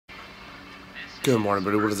Good morning,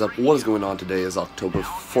 everybody. What is up? What is going on? Today is October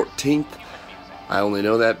 14th. I only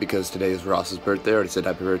know that because today is Ross's birthday. I already said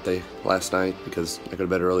happy birthday last night because I got to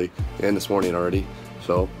bed early and this morning already.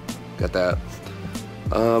 So, got that.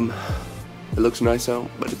 It looks nice out,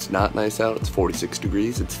 but it's not nice out. It's 46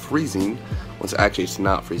 degrees. It's freezing. Well, actually, it's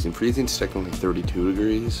not freezing. Freezing is technically 32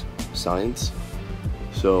 degrees. Science.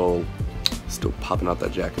 So, still popping out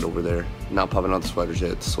that jacket over there. Not popping out the sweaters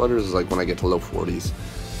yet. Sweaters is like when I get to low 40s.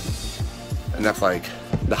 And that's like,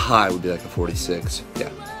 the high would be like a 46,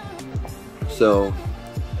 yeah. So,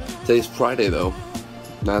 today's Friday though.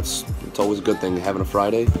 It's always a good thing having a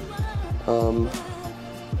Friday. I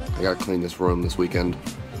gotta clean this room this weekend.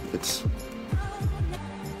 It's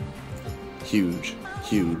huge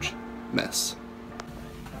mess.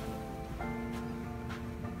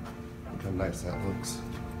 Look how nice that looks.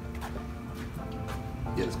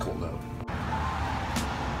 Yeah, it's cold out.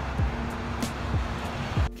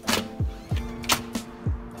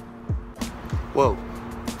 Whoa,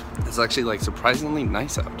 it's actually like surprisingly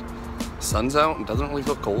nice out. Sun's out and doesn't really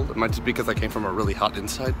feel cold. It might just be because I came from a really hot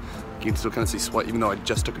inside. You can still kind of see sweat even though I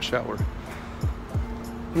just took a shower.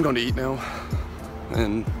 I'm going to eat now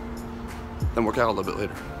and then work out a little bit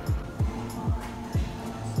later.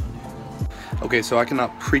 Okay, so I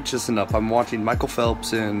cannot preach this enough. I'm watching Michael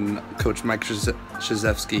Phelps and Coach Mike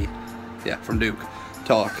Krzyzewski, yeah, from Duke,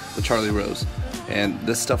 talk with Charlie Rose. And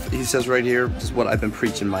this stuff he says right here is what I've been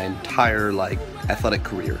preaching my entire athletic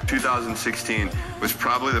career. 2016 was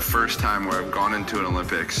probably the first time where I've gone into an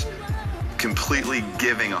Olympics completely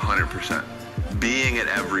giving 100%, being at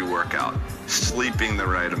every workout, sleeping the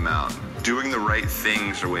right amount, doing the right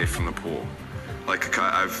things away from the pool. Like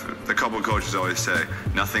the couple of coaches always say,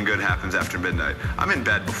 nothing good happens after midnight. I'm in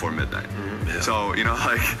bed before midnight. Yeah. So, you know,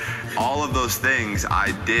 all of those things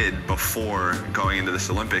I did before going into this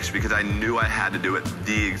Olympics because I knew I had to do it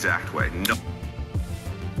the exact way. No.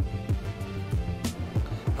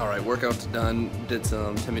 All right, workout's done. Did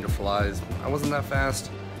some 10-meter flies. I wasn't that fast.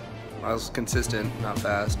 I was consistent, not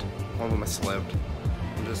fast. One of them I slipped.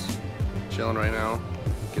 I'm just chilling right now,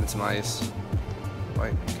 getting some ice.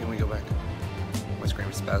 Wait, can we go back? My screen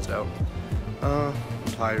was spazzed out. I'm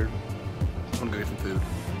tired. I'm gonna go get some food.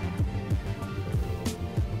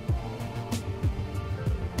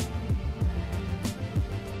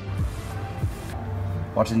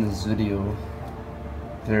 Watching this video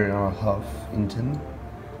there on Huffington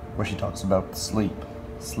where she talks about sleep.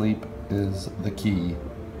 Sleep is the key.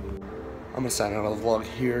 I'm gonna sign out of the vlog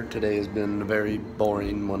here. Today has been a very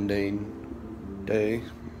boring, mundane day.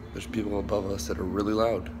 There's people above us that are really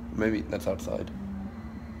loud. Maybe that's outside.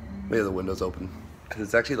 Maybe the window's open. Because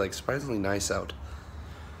it's actually surprisingly nice out.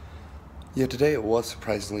 Yeah, today it was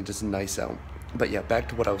surprisingly just nice out. But yeah, back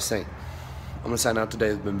to what I was saying. I'm gonna sign out today.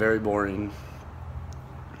 It's been very boring.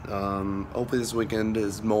 Hopefully this weekend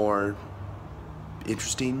is more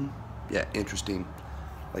interesting. Yeah, interesting.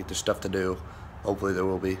 There's stuff to do. Hopefully there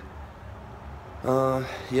will be.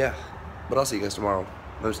 Yeah. But I'll see you guys tomorrow.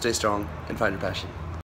 Stay strong and find your passion.